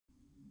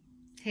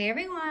Hey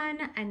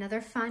everyone, another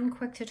fun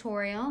quick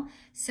tutorial.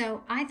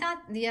 So I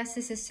thought, yes,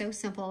 this is so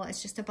simple.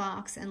 It's just a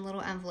box and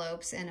little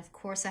envelopes, and of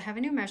course I have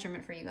a new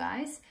measurement for you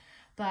guys,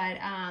 but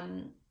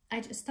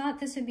I just thought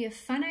this would be a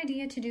fun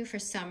idea to do for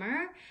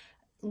summer,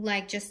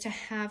 like just to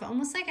have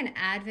almost like an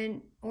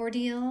Advent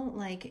ordeal.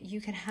 Like you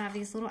can have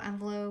these little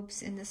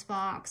envelopes in this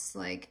box,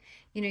 like,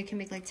 you know, you can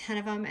make like 10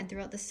 of them, and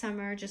throughout the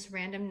summer, just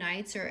random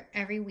nights or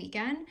every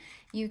weekend,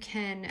 you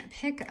can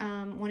pick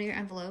one of your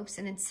envelopes,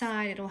 and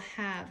inside it'll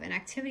have an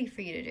activity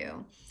for you to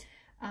do.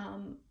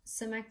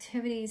 Some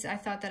activities I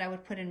thought that I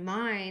would put in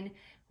mine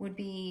would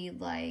be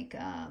like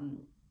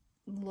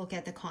look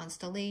at the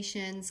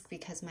constellations,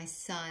 because my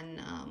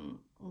son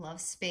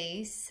loves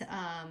space.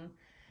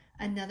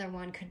 Another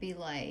one could be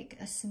like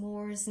a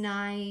s'mores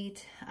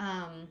night,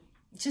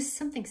 just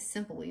something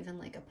simple, even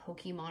like a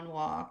Pokemon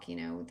walk, you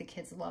know, the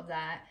kids love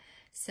that.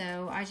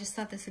 So I just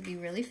thought this would be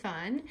really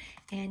fun.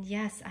 And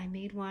yes, I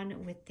made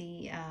one with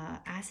the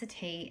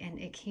acetate, and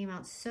it came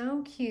out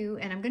so cute.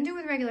 And I'm gonna do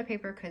it with regular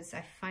paper because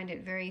I find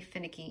it very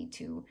finicky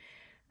to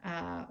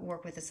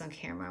work with this on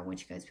camera. I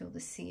want you guys to be able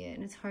to see it,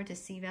 and it's hard to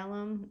see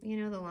vellum, you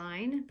know, the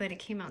line, but it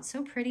came out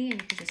so pretty.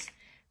 And you can just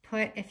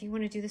put, if you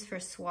want to do this for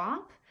a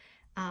swap,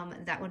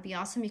 that would be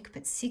awesome. You could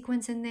put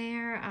sequins in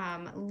there.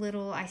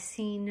 I've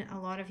seen a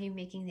lot of you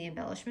making the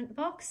embellishment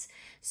books,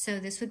 so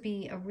this would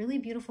be a really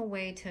beautiful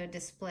way to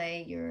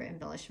display your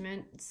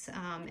embellishments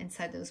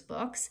inside those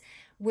books,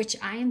 which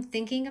I am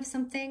thinking of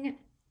something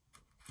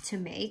to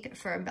make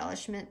for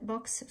embellishment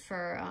books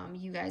for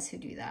you guys who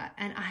do that,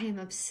 and I am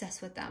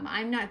obsessed with them.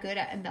 I'm not good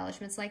at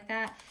embellishments like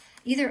that.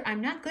 Either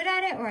I'm not good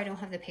at it or I don't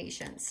have the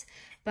patience.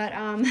 But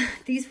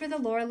these were the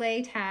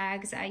Lorelei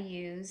tags I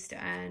used,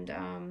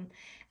 and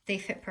they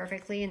fit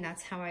perfectly, and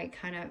that's how I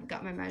kind of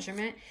got my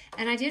measurement.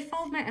 And I did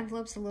fold my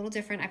envelopes a little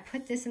different. I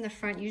put this in the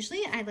front.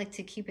 Usually I like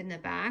to keep it in the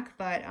back,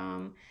 but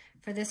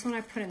for this one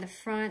I put it in the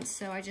front,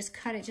 so I just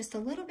cut it just a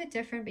little bit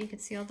different, but you can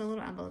see all the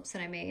little envelopes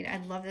that I made. I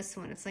love this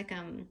one. It's like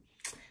an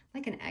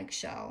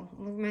eggshell.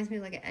 It reminds me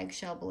of like an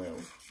eggshell blue.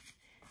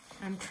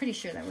 I'm pretty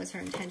sure that was her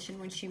intention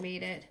when she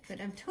made it, but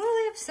I'm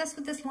totally obsessed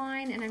with this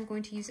line, and I'm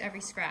going to use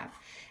every scrap.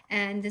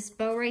 And this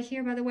bow right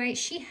here, by the way,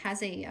 she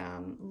has a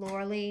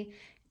Lorelei,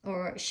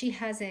 or she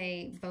has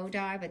a bow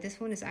die, but this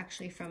one is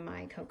actually from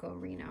my Coco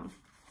Reno.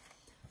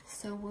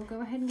 So we'll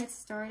go ahead and get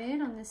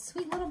started on this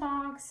sweet little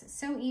box.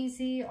 So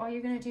easy. All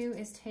you're gonna do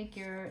is take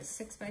your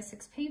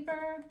 6x6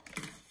 paper,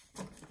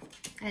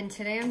 and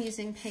today I'm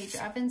using Paige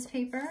Evans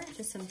paper,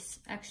 just some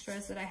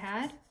extras that I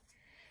had.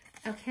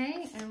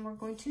 Okay, and we're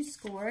going to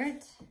score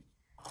it.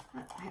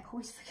 I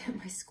always forget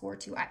my score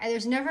too.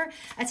 There's never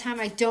a time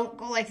I don't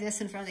go like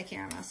this in front of the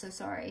camera, so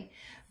sorry.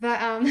 But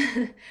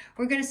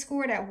we're gonna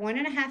score it at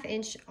 1.5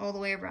 inch all the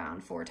way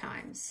around 4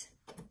 times.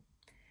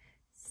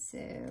 So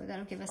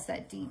that'll give us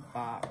that deep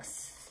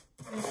box.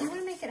 And if you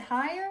wanna make it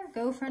higher,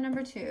 go for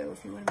number 2.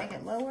 If you wanna make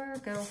it lower,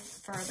 go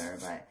further.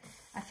 But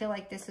I feel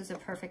like this is a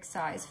perfect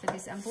size for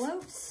these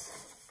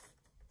envelopes.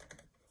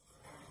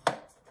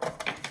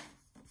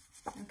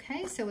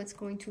 Okay, so it's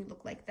going to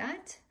look like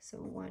that. So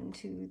 1,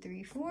 2,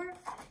 3, 4,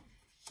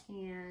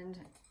 and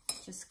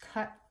just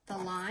cut the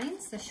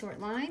lines, the short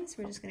lines.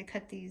 We're just going to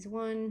cut these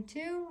 1,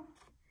 2,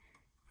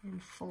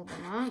 and fold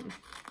them up.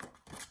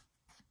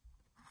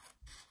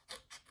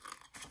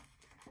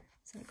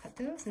 So I cut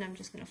those, and I'm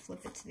just going to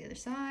flip it to the other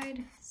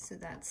side. So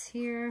that's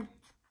here.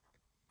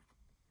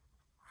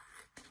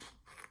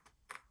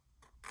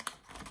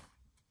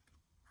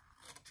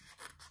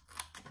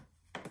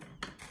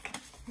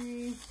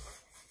 Okay.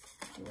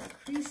 Do our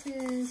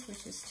creases,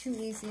 which is too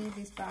easy.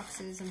 These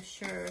boxes, I'm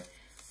sure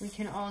we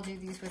can all do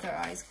these with our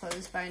eyes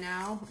closed by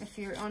now, if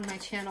you're on my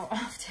channel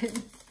often.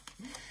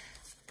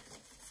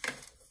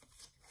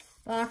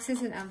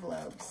 Boxes and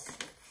envelopes.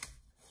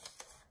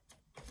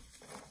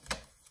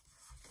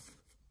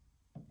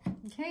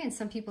 Okay, and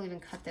some people even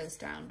cut those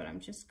down, but I'm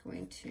just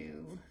going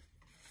to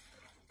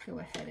go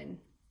ahead and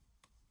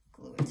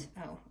glue it.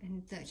 Oh,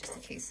 and just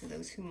in case of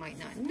those who might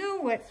not know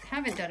what,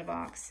 haven't done a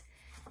box,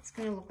 it's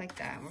going to look like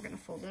that. And we're going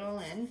to fold it all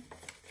in.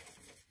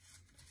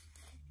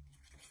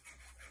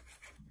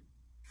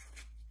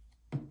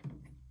 I'm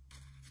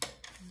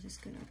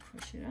just going to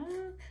push it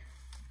up.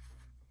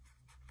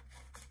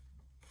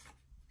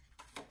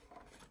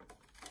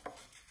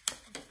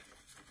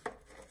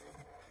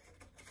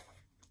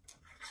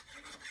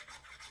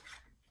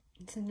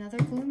 It's another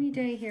gloomy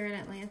day here in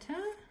Atlanta.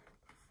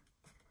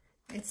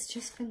 It's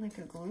just been like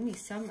a gloomy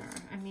summer.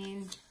 I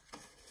mean,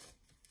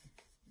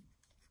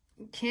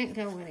 can't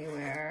go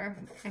anywhere.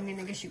 I mean,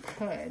 I guess you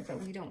could, but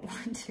we don't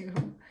want to.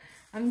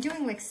 I'm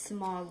doing like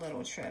small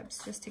little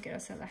trips just to get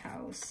us out of the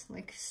house,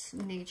 like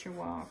nature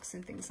walks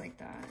and things like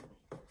that.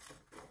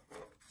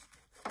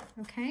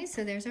 Okay,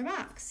 so there's our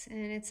box,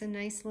 and it's a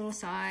nice little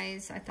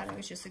size. I thought it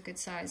was just a good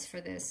size for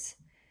this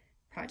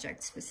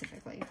project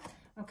specifically.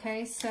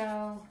 Okay,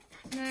 so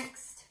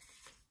next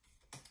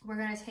we're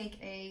going to take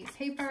a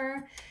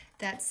paper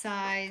that's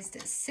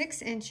sized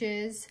 6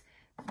 inches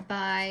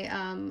by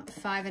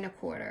 5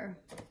 1/4.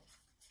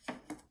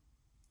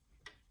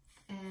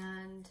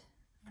 And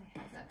I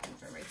have that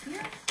paper right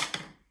here.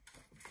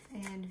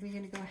 we're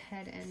gonna go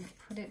ahead and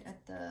put it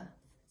at the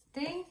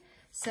thing.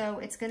 So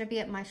it's gonna be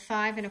at my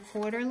 5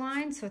 1/4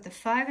 line. So at the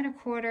 5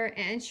 1/4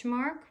 inch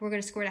mark, we're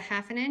gonna score it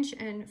 1/2 inch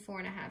and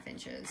 4 1/2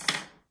 inches.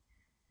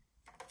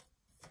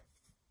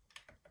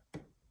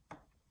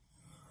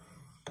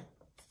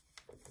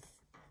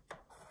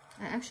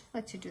 I actually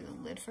like to do the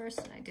lid first,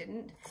 and I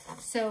didn't.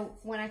 So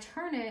when I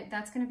turn it,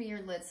 that's gonna be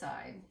your lid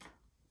side.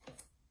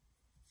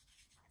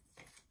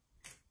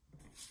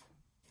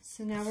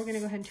 So now we're gonna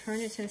go ahead and turn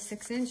it to a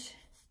 6 inch.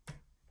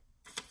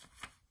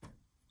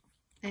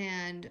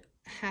 And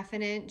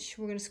 1/2 inch,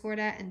 we're gonna score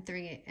that, and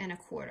 3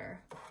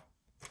 1/4.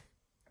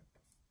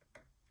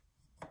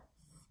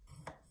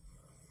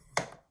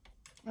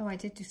 Oh, I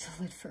did do the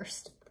lid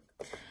first.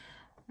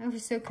 I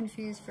was so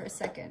confused for a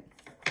second.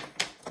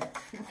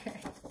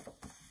 Okay.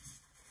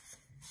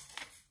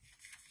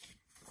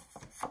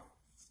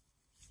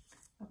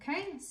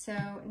 Okay, so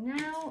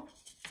now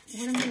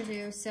what I'm gonna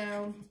do,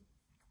 so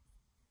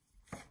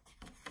I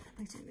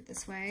like to do it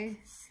this way.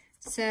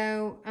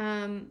 So,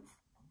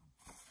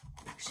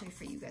 actually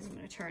for you guys, I'm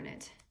gonna turn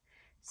it.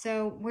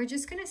 So we're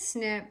just gonna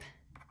snip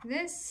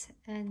this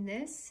and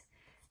this.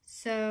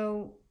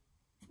 So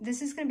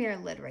this is gonna be our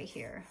lid right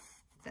here.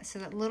 So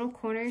that little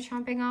corner you're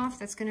chomping off,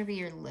 that's gonna be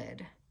your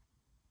lid.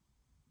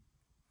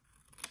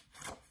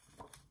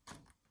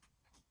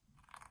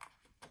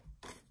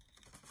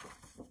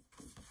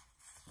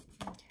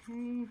 Okay,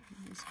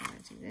 I'm just gonna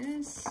do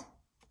this.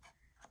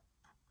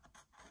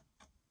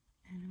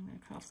 And I'm gonna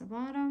cut off the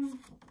bottom.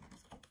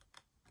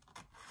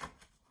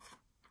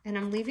 And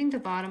I'm leaving the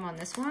bottom on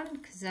this one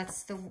because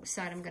that's the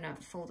side I'm gonna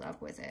fold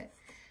up with it.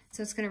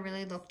 So it's gonna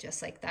really look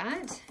just like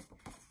that.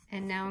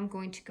 And now I'm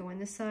going to go in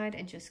this side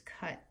and just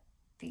cut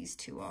these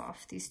two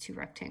off, these two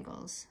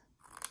rectangles.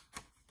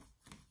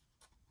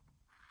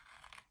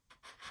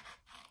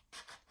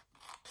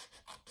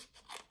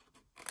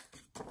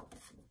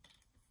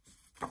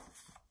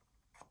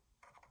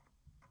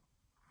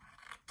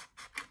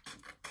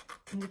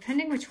 And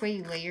depending which way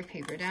you lay your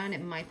paper down,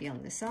 it might be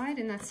on this side,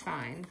 and that's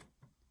fine.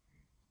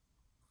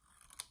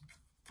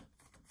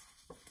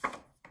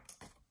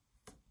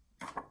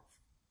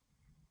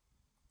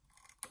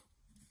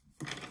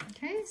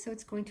 Okay, so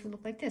it's going to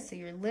look like this. So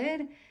your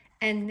lid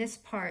and this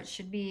part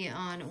should be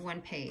on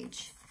one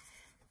page.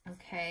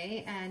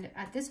 Okay, and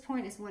at this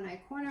point is when I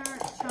corner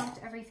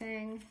chopped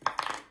everything.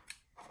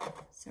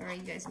 Sorry,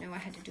 you guys know I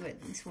had to do it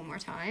at least one more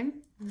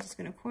time. I'm just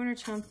gonna corner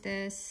chomp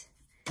this.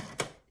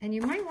 And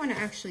you might want to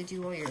actually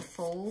do all your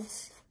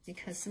folds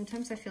because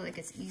sometimes I feel like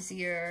it's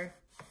easier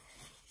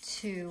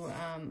to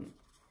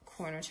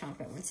corner chomp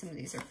it when some of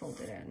these are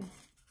folded in.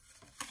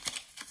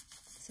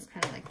 So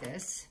kind of like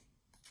this.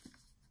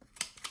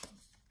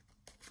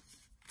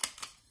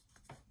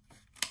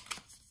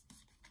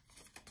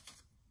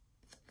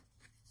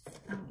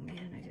 Oh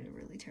man, I did a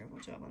really terrible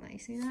job on that. You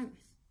see that?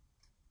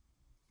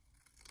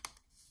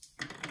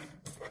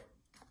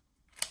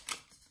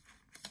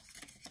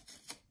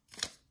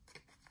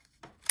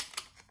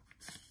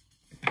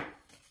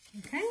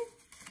 Okay,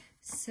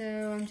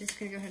 so I'm just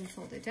gonna go ahead and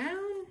fold it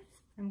down.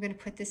 I'm gonna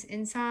put this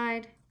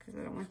inside because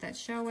I don't want that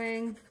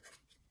showing.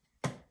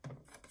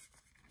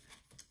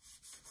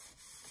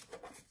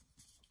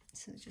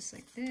 So just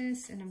like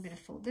this, and I'm gonna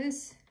fold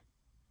this.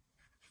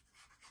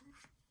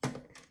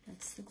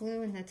 That's the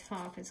glue, and the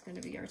top is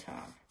gonna be our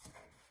top.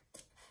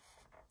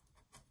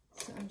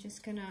 So I'm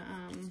just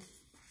gonna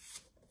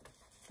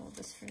fold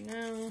this for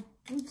now.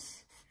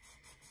 Oops.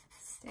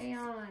 Stay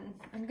on.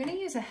 I'm gonna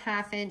use a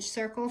 1/2 inch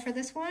circle for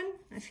this one.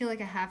 I feel like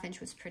a 1/2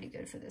 inch was pretty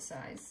good for this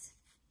size.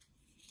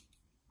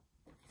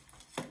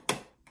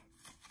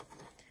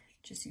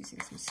 Just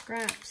using some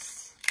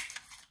scraps.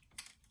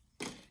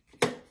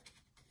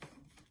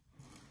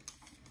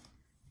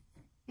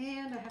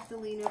 And I have to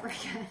lean over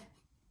again.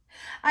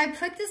 I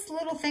put this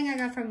little thing I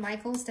got from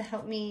Michael's to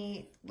help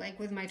me like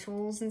with my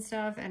tools and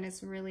stuff, and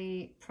it's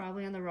really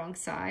probably on the wrong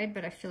side,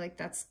 but I feel like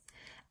that's,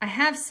 I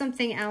have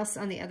something else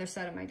on the other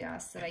side of my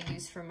desk that I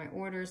use for my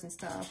orders and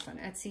stuff on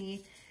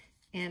Etsy,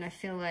 and I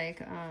feel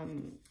like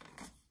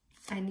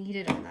I need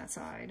it on that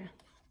side.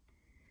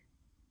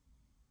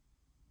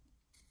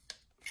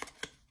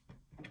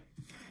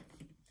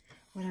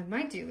 What I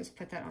might do is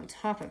put that on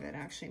top of it,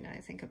 actually, now I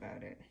think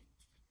about it.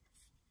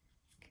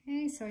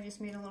 Okay, so I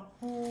just made a little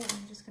hole.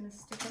 I'm just going to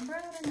stick a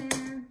brown in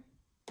there.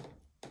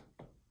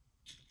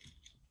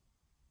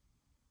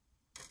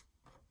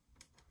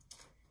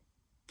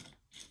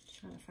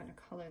 Trying to find a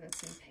color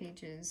that's in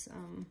Paige's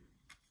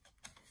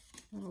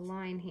little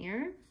line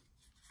here.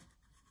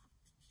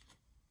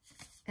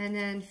 And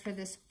then for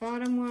this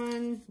bottom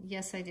one,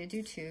 yes, I did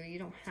do two. You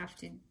don't have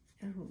to.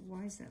 Oh,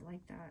 why is that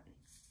like that?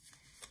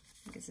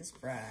 I think it's this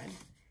Brad.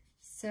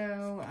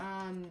 So,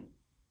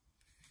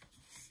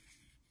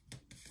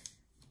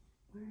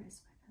 where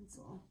is my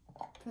pencil?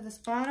 For this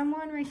bottom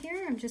one right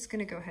here, I'm just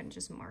gonna go ahead and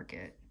just mark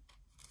it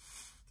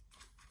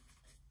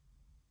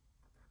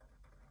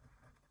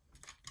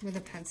with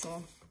a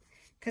pencil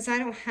because I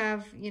don't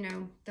have, you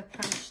know, the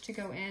punch to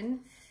go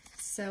in.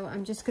 So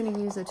I'm just gonna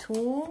use a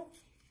tool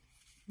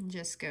and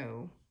just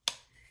go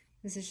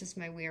This is just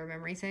my weird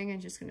memory thing.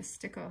 I'm just gonna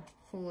stick a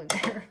hole in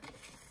there.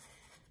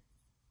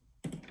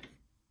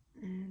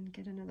 And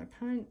get another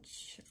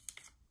punch.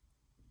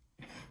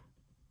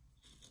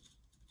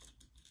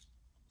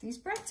 These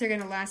braids are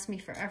gonna last me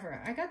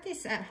forever. I got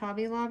these at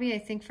Hobby Lobby, I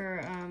think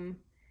for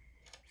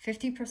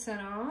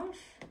 50% off,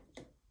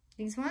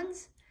 these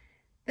ones.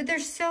 But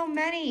there's so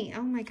many.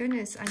 Oh my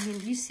goodness. I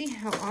mean, you see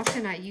how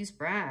often I use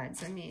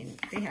brads. I mean,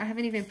 I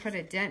haven't even put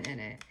a dent in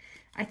it.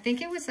 I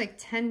think it was like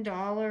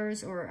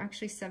 $10 or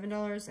actually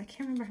 $7. I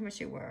can't remember how much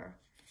they were.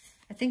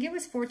 I think it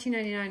was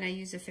 $14.99. I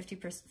used a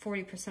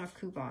 40% off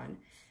coupon.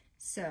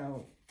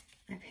 So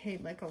I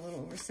paid like a little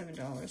over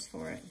 $7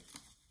 for it.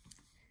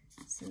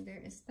 So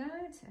there is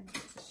that. And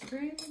there's the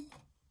string.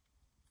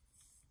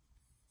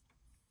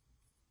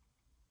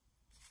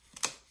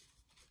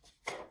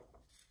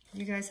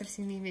 You guys have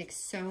seen me make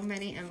so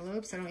many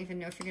envelopes. I don't even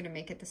know if you're going to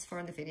make it this far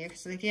in the video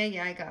because like,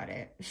 yeah, I got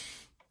it.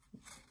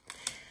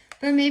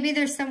 But maybe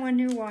there's someone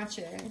new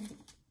watching.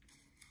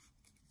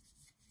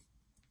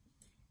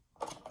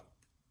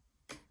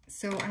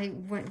 So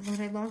when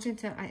I logged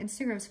into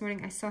Instagram this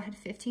morning, I saw I had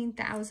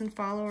 15,000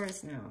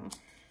 followers now.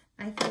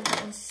 I thought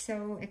that was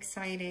so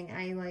exciting.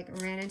 I like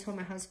ran and told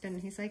my husband,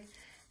 and he's like,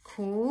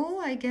 cool,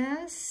 I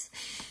guess.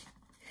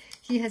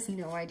 He has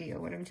no idea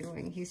what I'm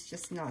doing. He's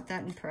just not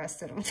that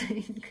impressed, I don't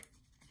think.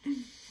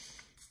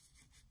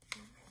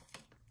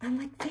 I'm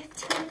like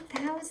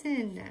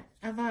 15,000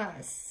 of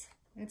us.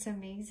 It's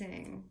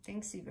amazing.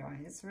 Thanks, you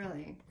guys,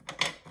 really.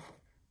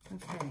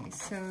 Okay,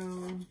 so...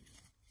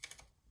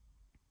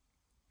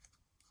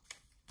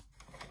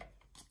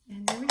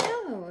 And there we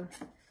go.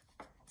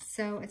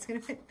 So it's going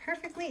to fit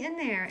perfectly in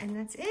there, and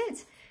that's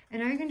it.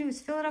 And all you're going to do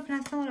is fill it up, and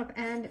I fill it up.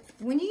 And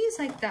when you use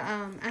like the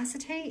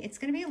acetate, it's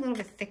going to be a little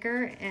bit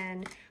thicker,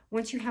 and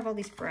once you have all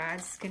these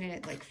brads, it's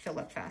going to like fill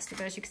up faster.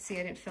 But as you can see,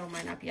 I didn't fill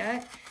mine up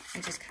yet. I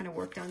just kind of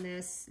worked on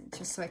this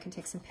just so I can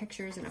take some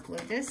pictures and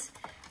upload this.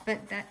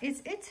 But that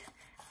is it.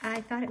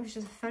 I thought it was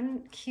just a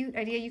fun, cute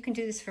idea. You can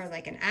do this for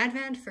like an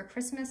Advent, for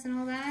Christmas and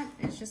all that.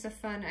 It's just a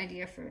fun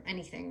idea for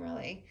anything,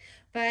 really.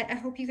 But I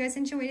hope you guys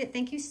enjoyed it.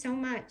 Thank you so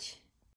much.